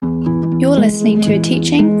You're listening to a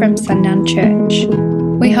teaching from Sundown Church.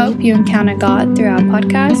 We hope you encounter God through our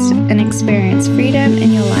podcast and experience freedom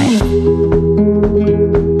in your life.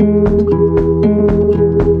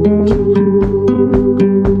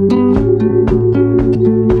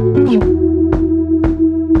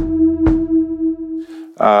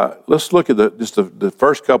 Let's look at the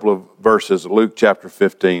first couple of verses of Luke chapter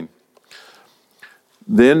 15.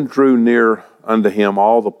 Then drew near unto him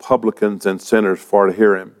all the publicans and sinners for to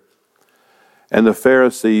hear him. And the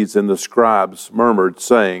Pharisees and the scribes murmured,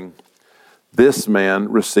 saying, This man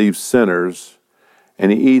receives sinners, and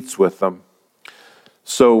he eats with them.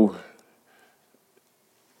 So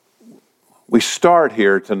we start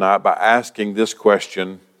here tonight by asking this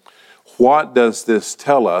question: what does this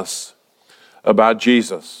tell us about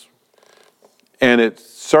Jesus? And it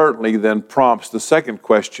certainly then prompts the second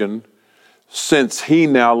question: since he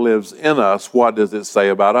now lives in us, what does it say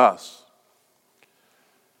about us?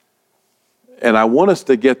 And I want us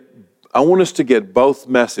to get both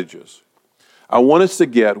messages. I want us to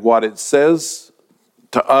get what it says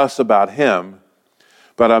to us about him,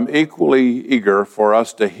 but I'm equally eager for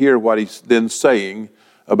us to hear what he's then saying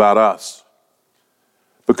about us.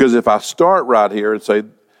 Because if I start right here and say,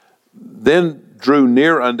 then drew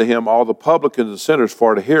near unto him all the publicans and sinners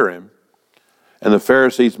for to hear him, and the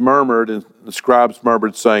Pharisees murmured and the scribes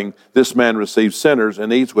murmured, saying, This man receives sinners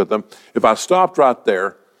and eats with them. If I stopped right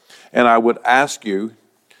there, and I would ask you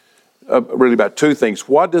really about two things.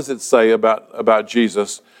 What does it say about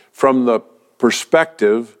Jesus from the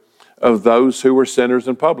perspective of those who were sinners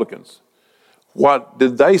and publicans? What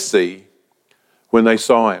did they see when they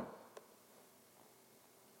saw him?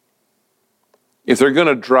 If they're going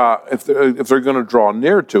to draw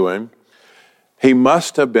near to him, he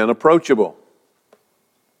must have been approachable.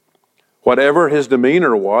 Whatever his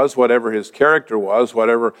demeanor was, whatever his character was,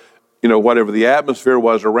 whatever the atmosphere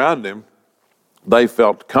was around him, they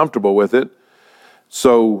felt comfortable with it.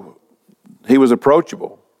 So he was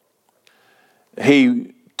approachable.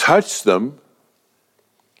 He touched them.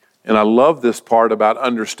 And I love this part about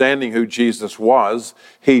understanding who Jesus was.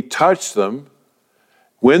 He touched them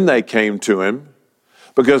when they came to him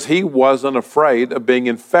because he wasn't afraid of being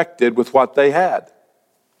infected with what they had.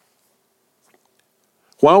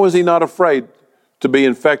 Why was he not afraid to be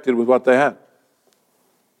infected with what they had?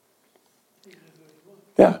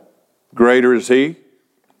 Yeah. Greater is he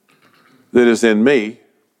that is in me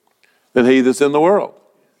than he that's in the world.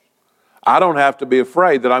 I don't have to be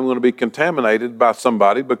afraid that I'm going to be contaminated by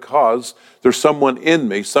somebody because there's someone in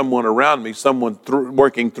me, someone around me, someone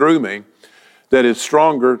working through me that is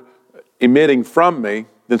stronger emitting from me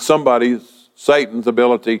than Satan's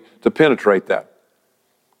ability to penetrate that.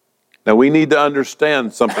 Now we need to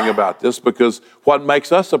understand something about this, because what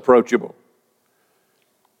makes us approachable?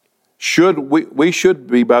 We should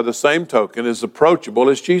be, by the same token, as approachable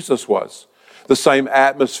as Jesus was. The same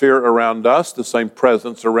atmosphere around us, the same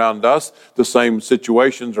presence around us, the same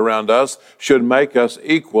situations around us should make us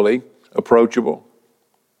equally approachable.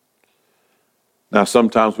 Now,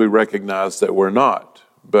 sometimes we recognize that we're not,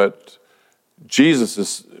 but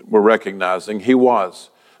we're recognizing he was,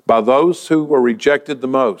 by those who were rejected the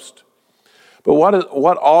most. But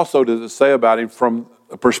what also does it say about him from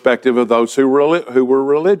the perspective of those who were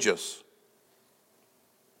religious?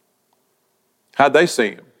 How'd they see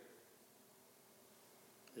him?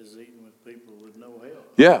 He's eating with people with no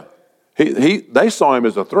help. Yeah. They saw him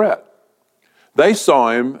as a threat. They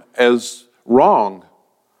saw him as wrong.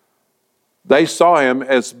 They saw him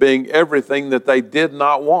as being everything that they did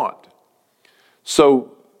not want.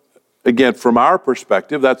 So, again, from our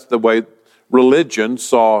perspective, that's the way religion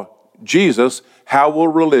saw Jesus. How will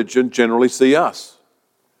religion generally see us?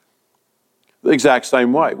 The exact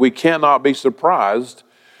same way. We cannot be surprised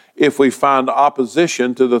if we find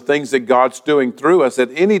opposition to the things that God's doing through us at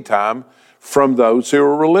any time from those who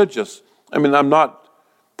are religious. I mean, I'm not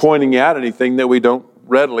pointing out anything that we don't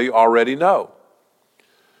readily already know.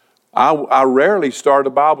 I rarely start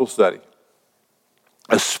a Bible study,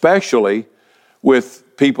 especially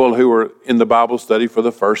with people who are in the Bible study for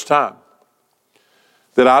the first time,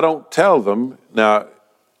 that I don't tell them, now,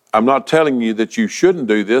 I'm not telling you that you shouldn't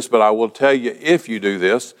do this, but I will tell you if you do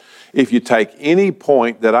this, if you take any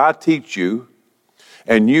point that I teach you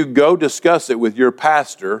and you go discuss it with your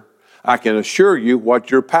pastor, I can assure you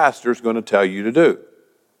what your pastor is going to tell you to do.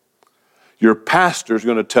 Your pastor is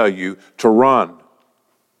going to tell you to run.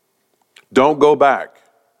 Don't go back.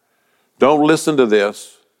 Don't listen to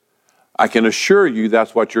this. I can assure you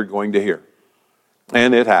that's what you're going to hear.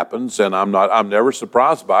 And it happens, and I'm never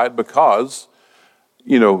surprised by it, because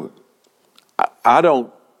I'm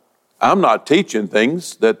not teaching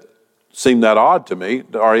things that seem that odd to me,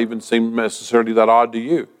 or even seem necessarily that odd to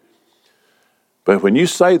you. But when you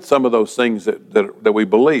say some of those things that we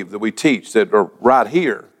believe, that we teach, that are right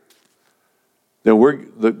here, then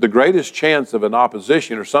the greatest chance of an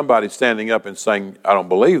opposition or somebody standing up and saying, I don't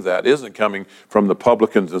believe that, isn't coming from the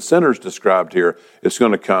publicans and sinners described here. It's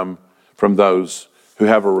going to come from those who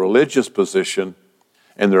have a religious position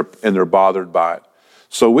and they're bothered by it.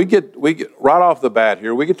 So we get right off the bat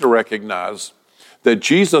here, we get to recognize that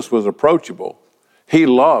Jesus was approachable. He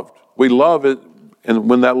loved. We love it, and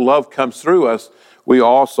when that love comes through us, we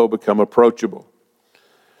also become approachable.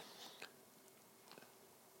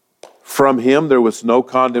 From him there was no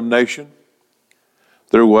condemnation.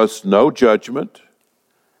 There was no judgment.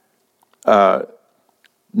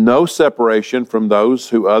 No separation from those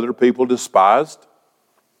who other people despised.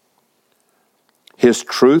 His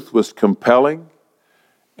truth was compelling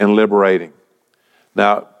and liberating.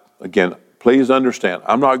 Now, again, please understand,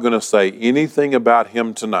 I'm not going to say anything about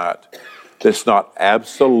him tonight that's not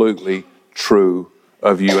absolutely true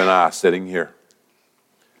of you and I sitting here.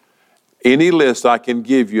 Any list I can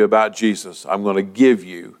give you about Jesus, I'm going to give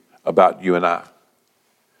you about you and I.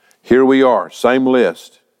 Here we are, same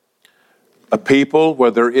list. A people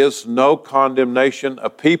where there is no condemnation, a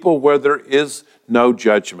people where there is no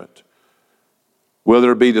judgment. Will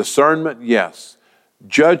there be discernment? Yes.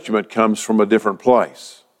 Judgment comes from a different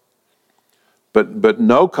place. But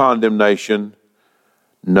no condemnation,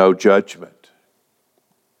 no judgment.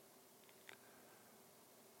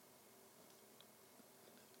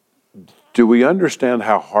 Do we understand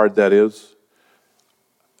how hard that is?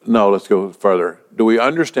 No, let's go further. Do we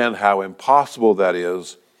understand how impossible that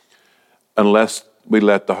is unless we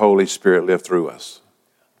let the Holy Spirit live through us?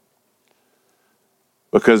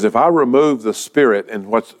 Because if I remove the Spirit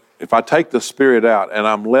and if I take the Spirit out and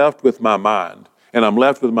I'm left with my mind and I'm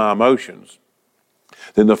left with my emotions,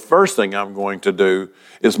 then the first thing I'm going to do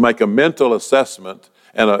is make a mental assessment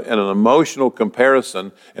and an emotional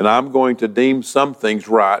comparison, and I'm going to deem some things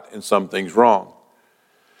right and some things wrong.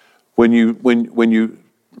 When you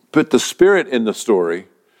put the Spirit in the story,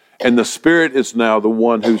 and the Spirit is now the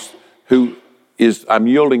one who is I'm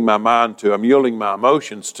yielding my mind to, I'm yielding my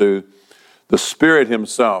emotions to, the Spirit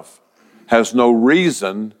himself has no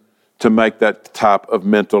reason to make that type of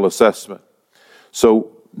mental assessment.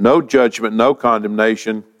 So no judgment, no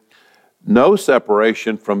condemnation, no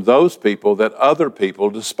separation from those people that other people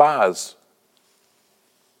despise.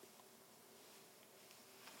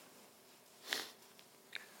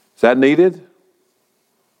 Is that needed?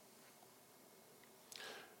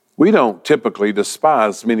 We don't typically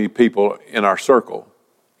despise many people in our circle.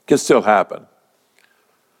 It can still happen.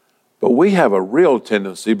 But we have a real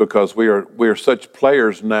tendency, because we are such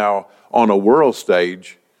players now on a world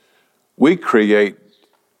stage, we create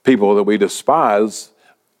people that we despise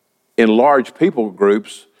in large people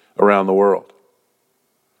groups around the world.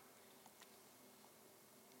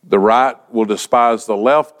 The right will despise the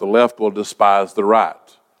left will despise the right.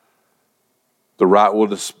 The right will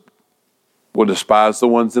despise the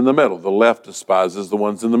ones in the middle. The left despises the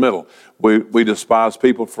ones in the middle. We despise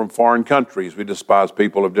people from foreign countries. We despise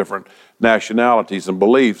people of different nationalities and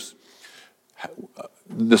beliefs.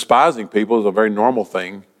 Despising people is a very normal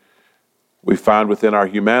thing we find within our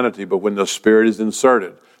humanity, but when the Spirit is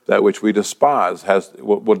inserted, that which we despise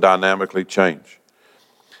will dynamically change.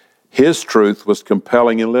 His truth was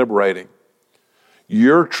compelling and liberating.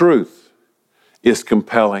 Your truth is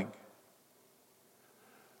compelling.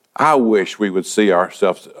 I wish we would see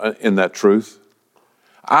ourselves in that truth.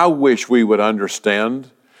 I wish we would understand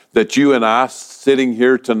that you and I sitting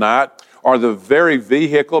here tonight are the very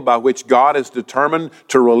vehicle by which God is determined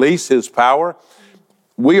to release His power.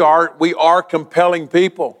 We are compelling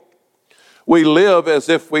people. We live as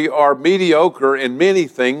if we are mediocre in many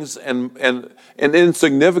things and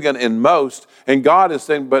insignificant in most. And God is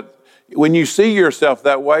saying, but when you see yourself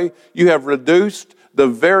that way, you have reduced the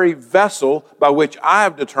very vessel by which I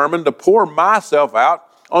have determined to pour myself out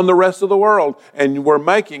on the rest of the world. And we're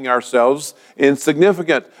making ourselves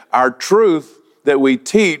insignificant. Our truth that we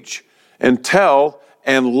teach and tell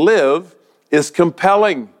and live is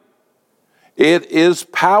compelling. It is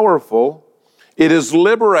powerful. It is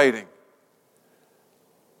liberating.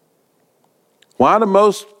 Why do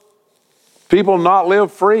most people not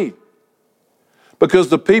live free? Because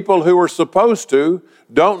the people who are supposed to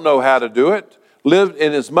don't know how to do it, live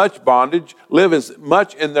in as much bondage, live as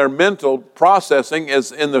much in their mental processing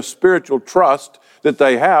as in the spiritual trust that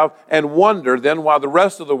they have, and wonder then why the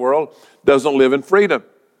rest of the world doesn't live in freedom.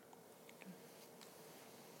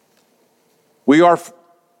 We are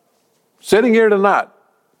sitting here tonight,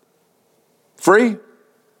 free?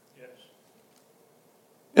 Yes.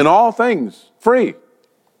 In all things, free.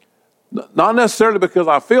 Not necessarily because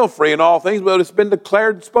I feel free in all things, but it's been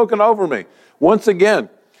declared and spoken over me. Once again,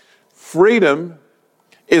 freedom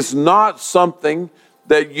is not something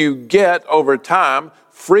that you get over time.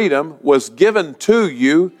 Freedom was given to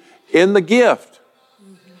you in the gift.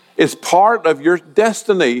 It's part of your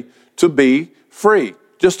destiny to be free.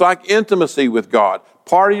 Just like intimacy with God.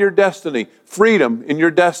 Part of your destiny. Freedom in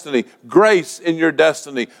your destiny. Grace in your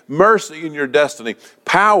destiny. Mercy in your destiny.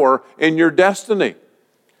 Power in your destiny.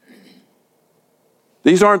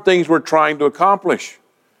 These aren't things we're trying to accomplish.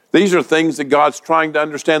 These are things that God's trying to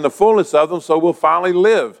understand the fullness of them so we'll finally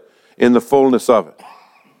live in the fullness of it.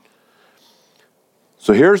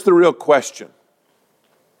 So here's the real question.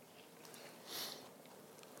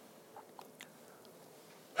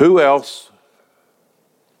 Who else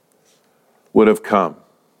would have come?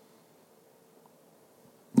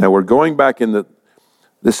 Now we're going back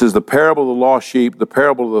this is the parable of the lost sheep, the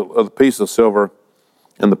parable of the piece of silver,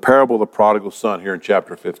 and the parable of the prodigal son here in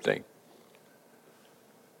chapter 15.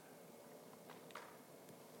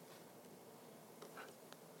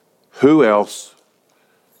 Who else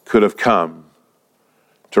could have come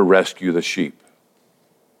to rescue the sheep?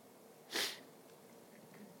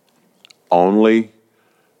 Only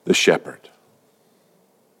the shepherd.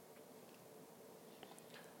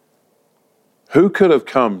 Who could have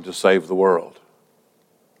come to save the world?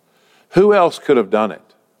 Who else could have done it?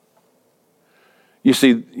 You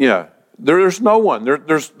see, there's no one.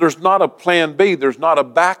 There's not a plan B. There's not a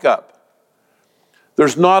backup.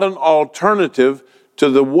 There's not an alternative to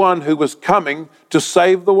the one who was coming to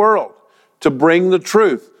save the world, to bring the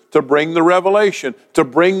truth, to bring the revelation, to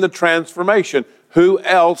bring the transformation. Who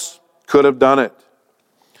else could have done it?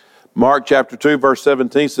 Mark chapter 2, verse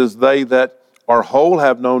 17 says, "They that are whole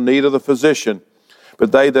have no need of the physician,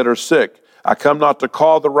 but they that are sick. I come not to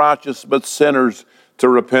call the righteous, but sinners to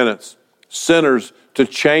repentance." Sinners to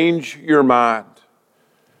change your mind.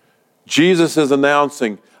 Jesus is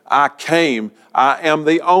announcing, I am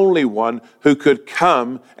the only one who could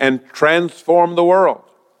come and transform the world.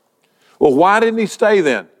 Well, why didn't he stay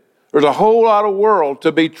then? There's a whole lot of world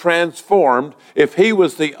to be transformed. If he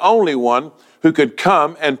was the only one who could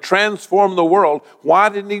come and transform the world, why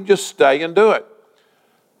didn't he just stay and do it?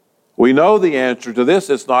 We know the answer to this.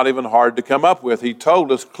 It's not even hard to come up with. He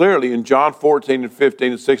told us clearly in John 14 and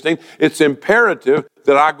 15 and 16, it's imperative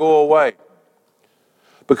that I go away.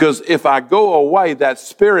 Because if I go away, that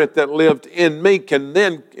spirit that lived in me can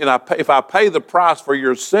then, if I pay the price for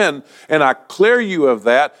your sin and I clear you of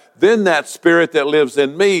that, then that spirit that lives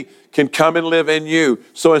in me can come and live in you.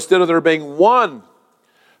 So instead of there being one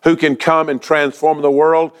who can come and transform the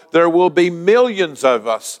world, there will be millions of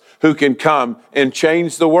us who can come and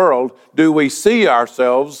change the world. Do we see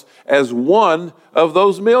ourselves as one of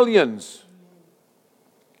those millions?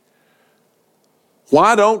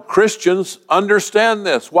 Why don't Christians understand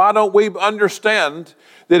this? Why don't we understand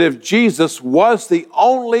that if Jesus was the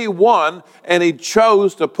only one and he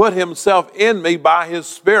chose to put himself in me by his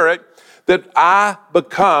Spirit, that I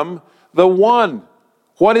become the one?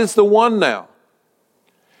 What is the one now?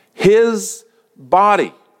 His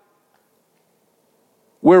body.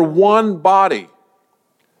 We're one body.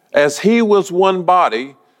 As he was one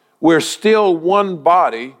body, we're still one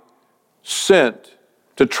body sent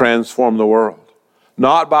to transform the world.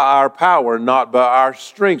 Not by our power, not by our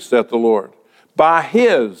strength, saith the Lord. By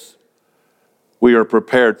his, we are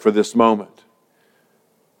prepared for this moment.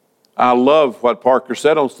 I love what Parker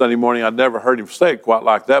said on Sunday morning. I'd never heard him say it quite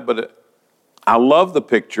like that, but I love the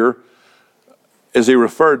picture as he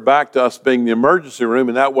referred back to us being the emergency room,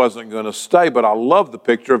 and that wasn't going to stay, but I love the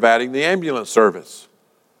picture of adding the ambulance service.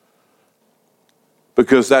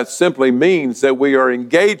 Because that simply means that we are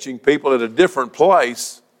engaging people at a different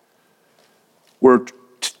place. We're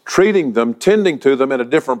treating them, tending to them at a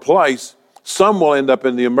different place. Some will end up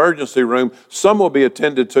in the emergency room. Some will be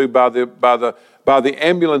attended to by the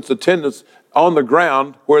ambulance attendants on the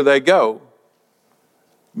ground where they go.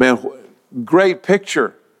 Man, great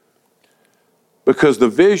picture. Because the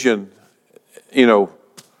vision,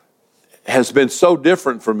 has been so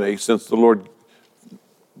different for me since the Lord,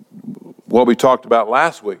 what we talked about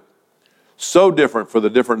last week. So different for the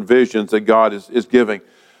different visions that God is giving.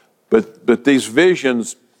 But these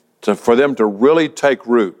visions, for them to really take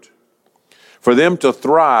root, for them to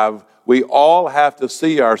thrive, we all have to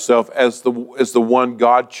see ourselves as the one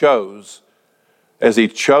God chose. As he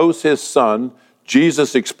chose his son,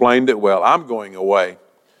 Jesus explained it well. I'm going away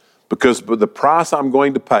because the price I'm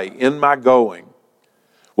going to pay in my going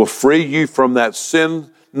will free you from that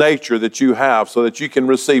sin nature that you have so that you can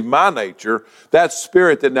receive my nature. That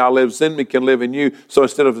Spirit that now lives in me can live in you. So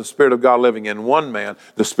instead of the Spirit of God living in one man,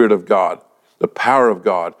 the Spirit of God, the power of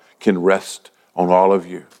God can rest on all of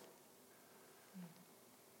you.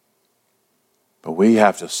 But we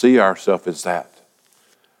have to see ourselves as that.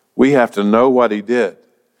 We have to know what He did.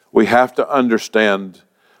 We have to understand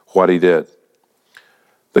what He did.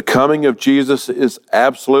 The coming of Jesus is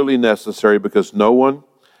absolutely necessary because no one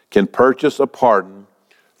can purchase a pardon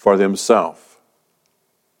for themselves.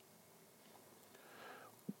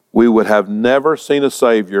 We would have never seen a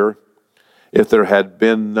Savior if there had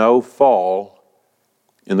been no fall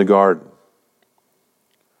in the garden.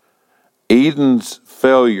 Eden's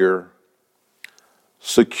failure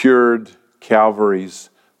secured Calvary's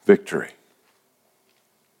victory.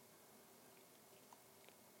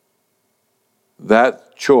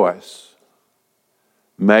 That choice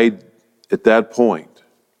made at that point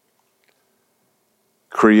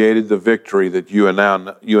created the victory that you and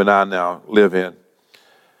I now live in.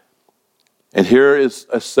 And here is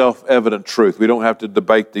a self-evident truth. We don't have to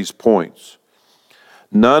debate these points.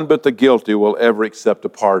 None but the guilty will ever accept a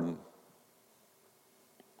pardon.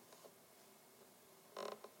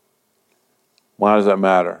 Why does that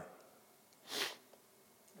matter?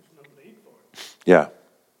 There's no need for it. Yeah.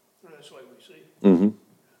 That's the way we see it. Mm-hmm.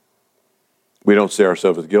 We don't see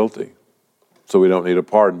ourselves as guilty, so we don't need a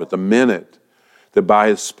pardon. But the minute that by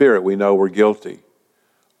His Spirit we know we're guilty,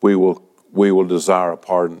 we will desire a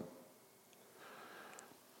pardon.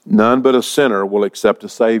 None but a sinner will accept a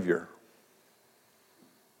Savior.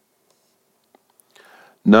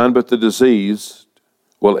 None but the diseased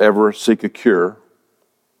will ever seek a cure.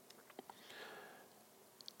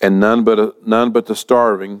 And none but the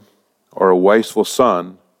starving or a wasteful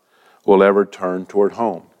son will ever turn toward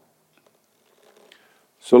home.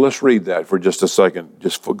 So let's read that for just a second.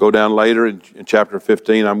 Just go down later in chapter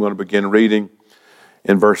 15. I'm going to begin reading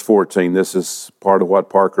in verse 14. This is part of what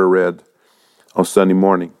Parker read on Sunday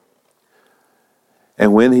morning.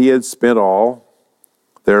 And when he had spent all,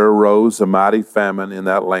 there arose a mighty famine in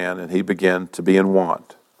that land, and he began to be in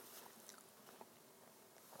want.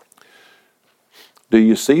 Do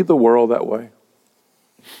you see the world that way?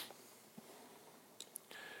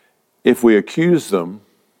 If we accuse them,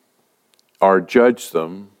 or judge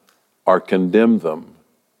them, or condemn them,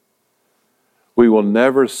 we will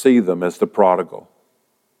never see them as the prodigal.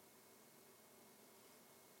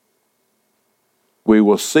 We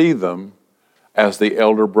will see them as the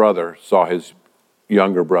elder brother saw his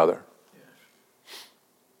younger brother.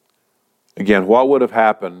 Again, what would have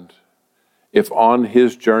happened if on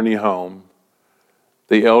his journey home,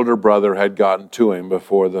 the elder brother had gotten to him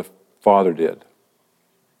before the father did?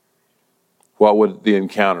 What would the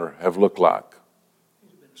encounter have looked like?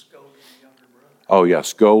 He'd have been scolding the younger brother. Oh yeah,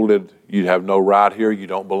 scolded. You have no right here. You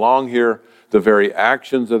don't belong here. The very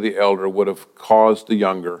actions of the elder would have caused the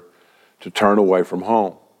younger to turn away from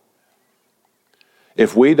home.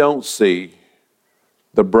 If we don't see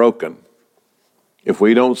the broken, if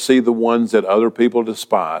we don't see the ones that other people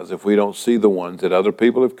despise, if we don't see the ones that other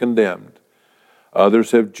people have condemned,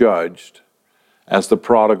 others have judged as the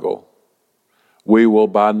prodigal, we will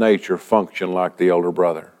by nature function like the elder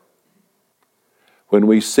brother. When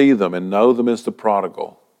we see them and know them as the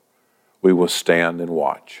prodigal, we will stand and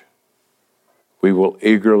watch. We will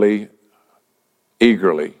eagerly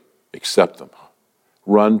accept them,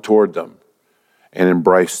 run toward them, and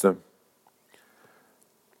embrace them.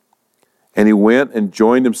 And he went and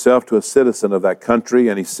joined himself to a citizen of that country,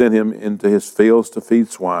 and he sent him into his fields to feed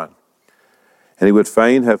swine. And he would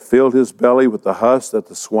fain have filled his belly with the husk that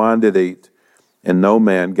the swine did eat, and no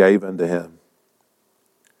man gave unto him.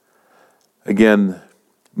 Again,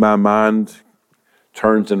 my mind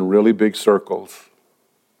turns in really big circles.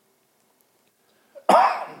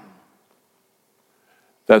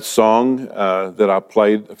 That song that I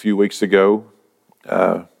played a few weeks ago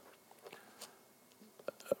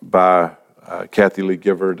by Kathy Lee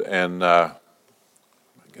Gifford and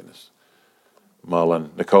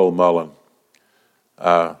Nicole Mullen,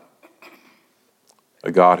 A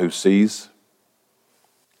God Who Sees.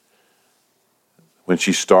 When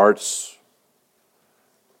she starts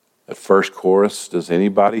at first chorus, does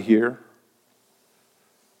anybody hear?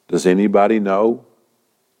 Does anybody know?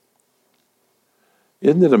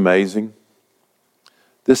 Isn't it amazing?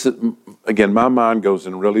 This is, again, my mind goes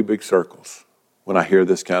in really big circles when I hear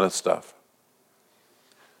this kind of stuff.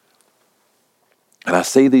 And I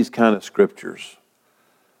see these kind of scriptures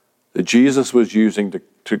that Jesus was using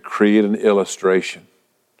to create an illustration,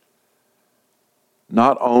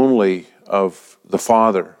 not only of the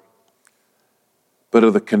Father, but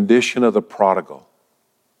of the condition of the prodigal.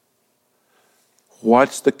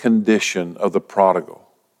 What's the condition of the prodigal?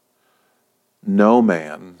 No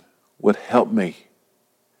man would help me.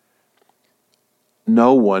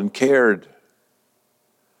 No one cared.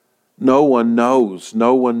 No one knows.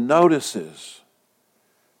 No one notices.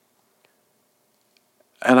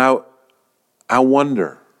 And I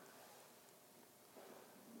wonder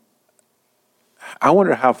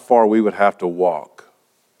how far we would have to walk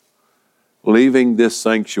leaving this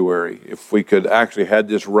sanctuary if we could actually had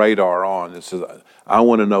this radar on that says, I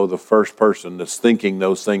want to know the first person that's thinking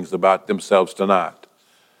those things about themselves tonight.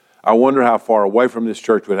 I wonder how far away from this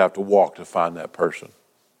church we'd have to walk to find that person.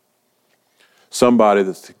 Somebody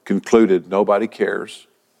that's concluded nobody cares,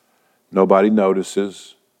 nobody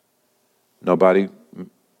notices, nobody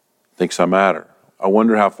thinks I matter. I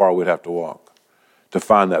wonder how far we'd have to walk to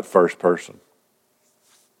find that first person.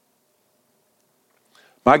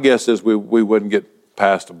 My guess is we wouldn't get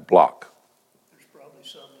past a block. There's probably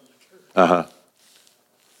some in the church.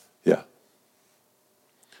 Yeah.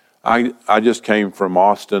 I just came from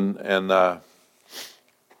Austin, and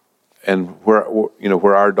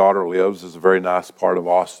where our daughter lives is a very nice part of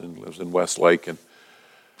Austin. Lives in Westlake,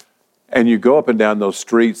 and you go up and down those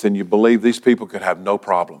streets, and you believe these people could have no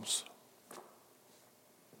problems.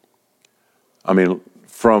 I mean,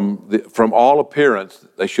 from all appearance,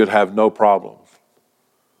 they should have no problems.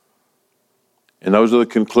 And those are the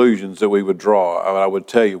conclusions that we would draw. I would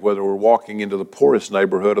tell you, whether we're walking into the poorest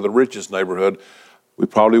neighborhood or the richest neighborhood, we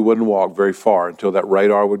probably wouldn't walk very far until that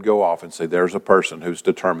radar would go off and say, there's a person who's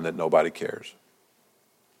determined that nobody cares.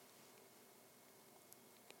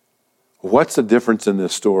 What's the difference in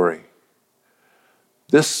this story?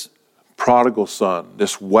 This prodigal son,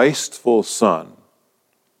 this wasteful son,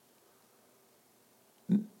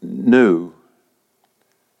 knew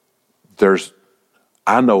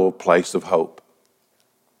I know a place of hope.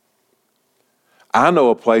 I know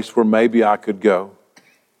a place where maybe I could go.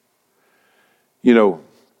 You know,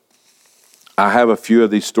 I have a few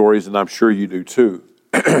of these stories, and I'm sure you do too.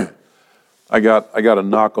 I got a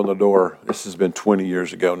knock on the door. This has been 20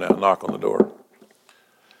 years ago now, knock on the door.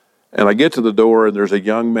 And I get to the door, and there's a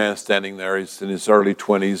young man standing there. He's in his early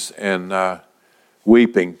 20s and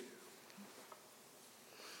weeping.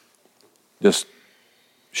 Just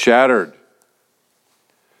shattered.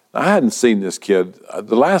 I hadn't seen this kid.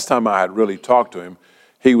 The last time I had really talked to him,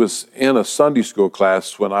 he was in a Sunday school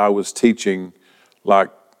class when I was teaching like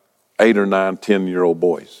 8 or 9, 10-year-old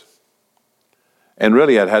boys. And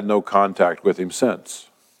really I'd had no contact with him since.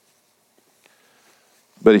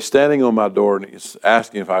 But he's standing on my door and he's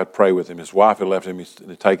asking if I'd pray with him. His wife had left him,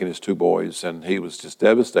 he'd taken his 2 boys, and he was just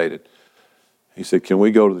devastated. He said, can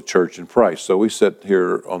we go to the church and pray? So we sat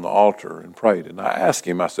here on the altar and prayed. And I asked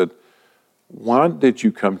him, I said, why did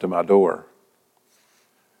you come to my door?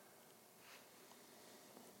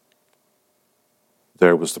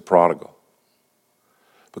 There was the prodigal.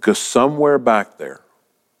 Because somewhere back there,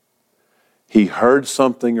 he heard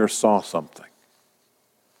something or saw something.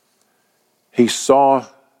 He saw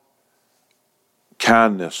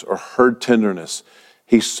kindness or heard tenderness.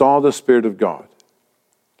 He saw the Spirit of God.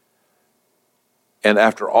 And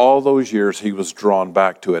after all those years, he was drawn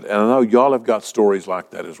back to it. And I know y'all have got stories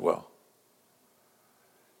like that as well.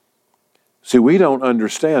 See, we don't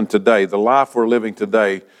understand today, the life we're living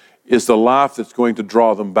today is the life that's going to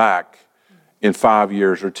draw them back in 5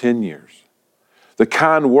 years or 10 years. The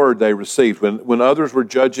kind word they received when others were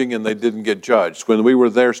judging and they didn't get judged, when we were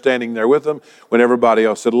there standing there with them, when everybody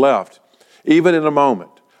else had left. Even in a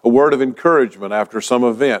moment, a word of encouragement after some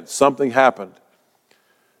event, something happened.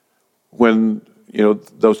 When,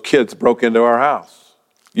 those kids broke into our house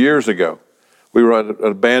years ago. We were at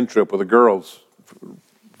a band trip with the girls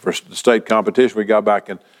for the state competition. We got back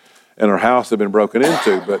and our house had been broken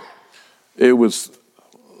into, but it was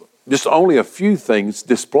just only a few things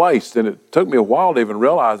displaced, and it took me a while to even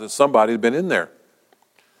realize that somebody had been in there.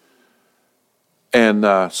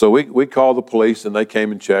 And so we called the police, and they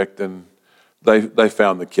came and checked, and they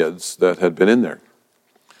found the kids that had been in there.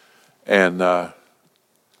 And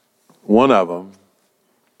one of them,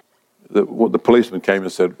 the policeman came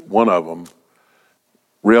and said, one of them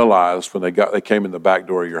realized when they came in the back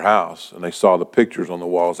door of your house and they saw the pictures on the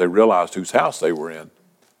walls, they realized whose house they were in.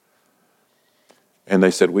 And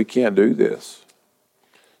they said, we can't do this.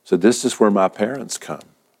 So this is where my parents come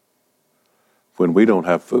when we don't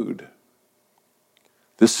have food.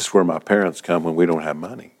 This is where my parents come when we don't have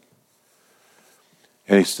money.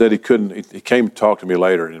 And he said he couldn't, he came to talk to me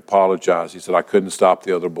later and apologized. He said, I couldn't stop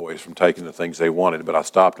the other boys from taking the things they wanted, but I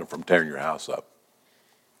stopped them from tearing your house up.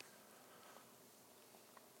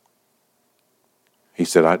 He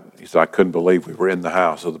said, I couldn't believe we were in the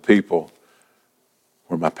house of the people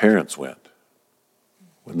where my parents went.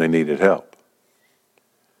 when they needed help.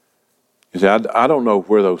 You see, I don't know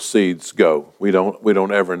where those seeds go. We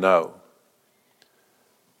don't ever know.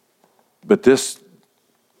 But this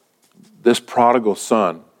prodigal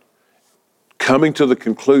son, coming to the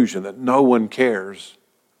conclusion that no one cares.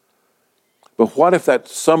 But what if that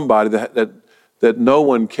somebody that no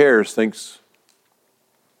one cares thinks,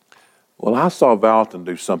 well, I saw Valton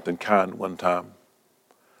do something kind one time.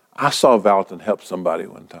 I saw Valton help somebody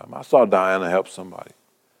one time. I saw Diana help somebody.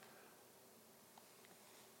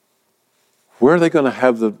 Where are they going to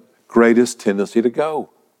have the greatest tendency to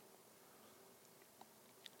go?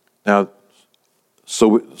 Now,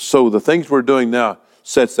 so the things we're doing now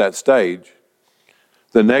sets that stage.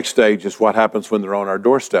 The next stage is what happens when they're on our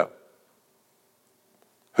doorstep.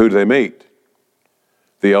 Who do they meet?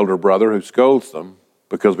 The elder brother who scolds them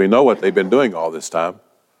because we know what they've been doing all this time.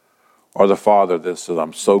 Or the father that says,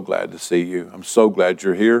 I'm so glad to see you. I'm so glad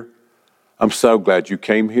you're here. I'm so glad you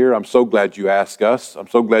came here. I'm so glad you asked us. I'm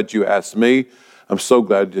so glad you asked me. I'm so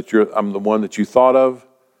glad that I'm the one that you thought of.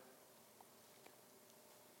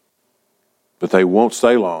 But they won't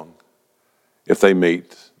stay long if they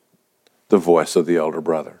meet the voice of the elder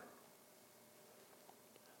brother.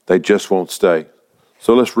 They just won't stay.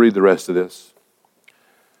 So let's read the rest of this.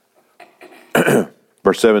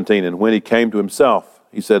 Verse 17, and when he came to himself,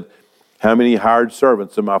 he said, how many hired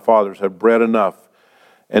servants of my father's have bread enough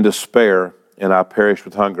and to spare, and I perish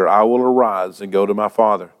with hunger? I will arise and go to my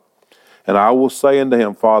father, and I will say unto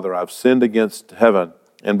him, Father, I've sinned against heaven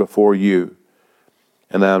and before you,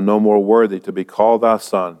 and I am no more worthy to be called thy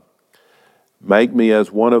son. Make me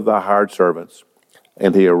as one of thy hired servants.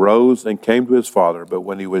 And he arose and came to his father, but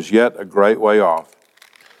when he was yet a great way off,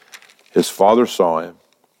 his father saw him,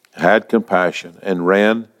 had compassion, and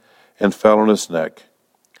ran and fell on his neck,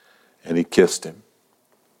 and he kissed him.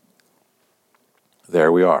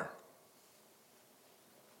 There we are.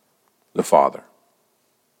 The Father.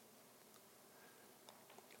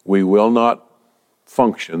 We will not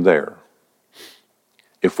function there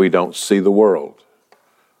if we don't see the world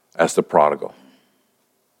as the prodigal.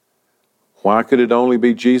 Why could it only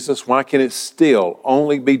be Jesus? Why can it still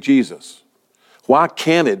only be Jesus? Why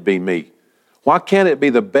can't it be me? Why can't it be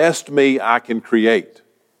the best me I can create?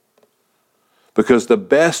 Because the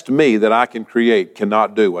best me that I can create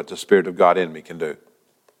cannot do what the Spirit of God in me can do.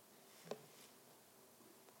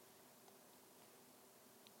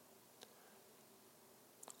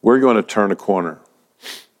 We're going to turn a corner.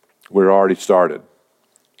 We're already started.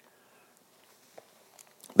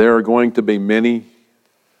 There are going to be many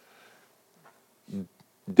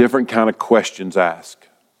different kind of questions asked.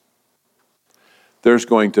 There's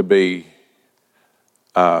going to be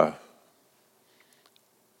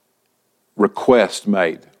requests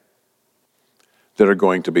made that are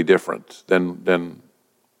going to be different than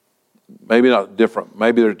maybe not different,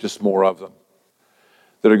 maybe there's just more of them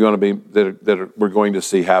that are going to be we're going to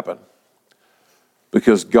see happen,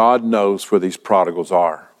 because God knows where these prodigals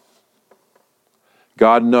are.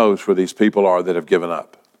 God knows where these people are that have given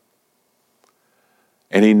up.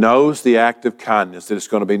 And he knows the act of kindness that is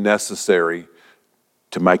going to be necessary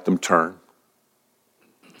to make them turn.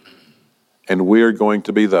 And we are going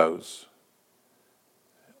to be those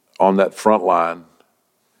on that front line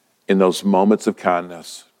in those moments of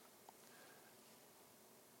kindness.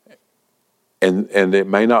 And it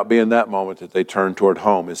may not be in that moment that they turn toward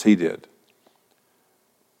home as he did.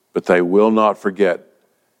 But they will not forget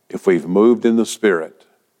if we've moved in the Spirit.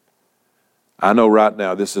 I know right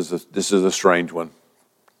now this is a strange one.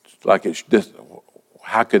 Like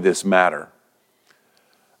how could this matter?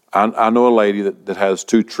 I know a lady that has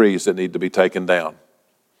 2 trees that need to be taken down.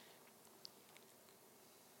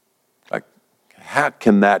 Like, how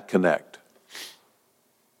can that connect?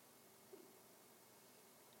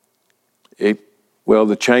 The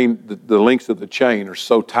links of the chain are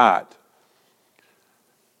so tight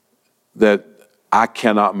that I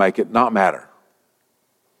cannot make it not matter.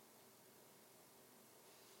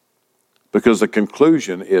 Because the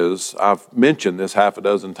conclusion is, I've mentioned this half a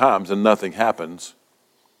dozen times and nothing happens.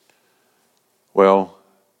 Well,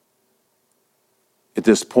 at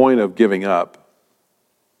this point of giving up,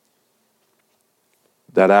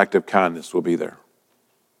 that act of kindness will be there.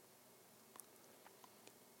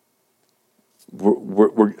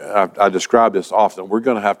 I describe this often. We're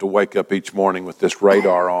going to have to wake up each morning with this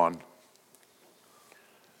radar on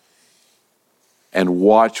and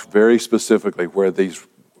watch very specifically where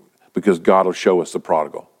because God will show us the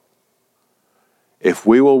prodigal. If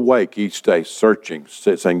we will wake each day searching,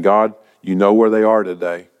 saying, God, you know where they are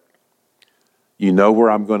today. You know where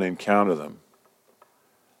I'm going to encounter them.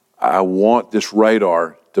 I want this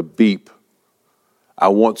radar to beep. I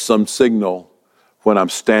want some signal when I'm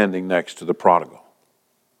standing next to the prodigal.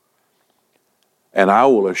 And I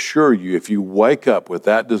will assure you, if you wake up with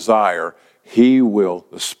that desire, the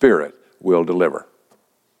Spirit will deliver.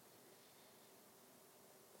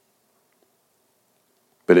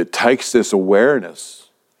 But it takes this awareness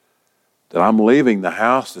that I'm leaving the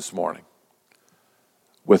house this morning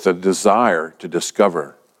with a desire to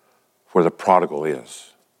discover where the prodigal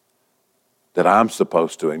is that I'm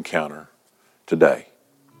supposed to encounter today.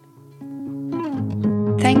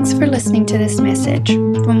 Thanks for listening to this message.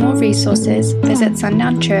 For more resources, visit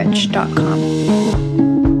sundownchurch.com.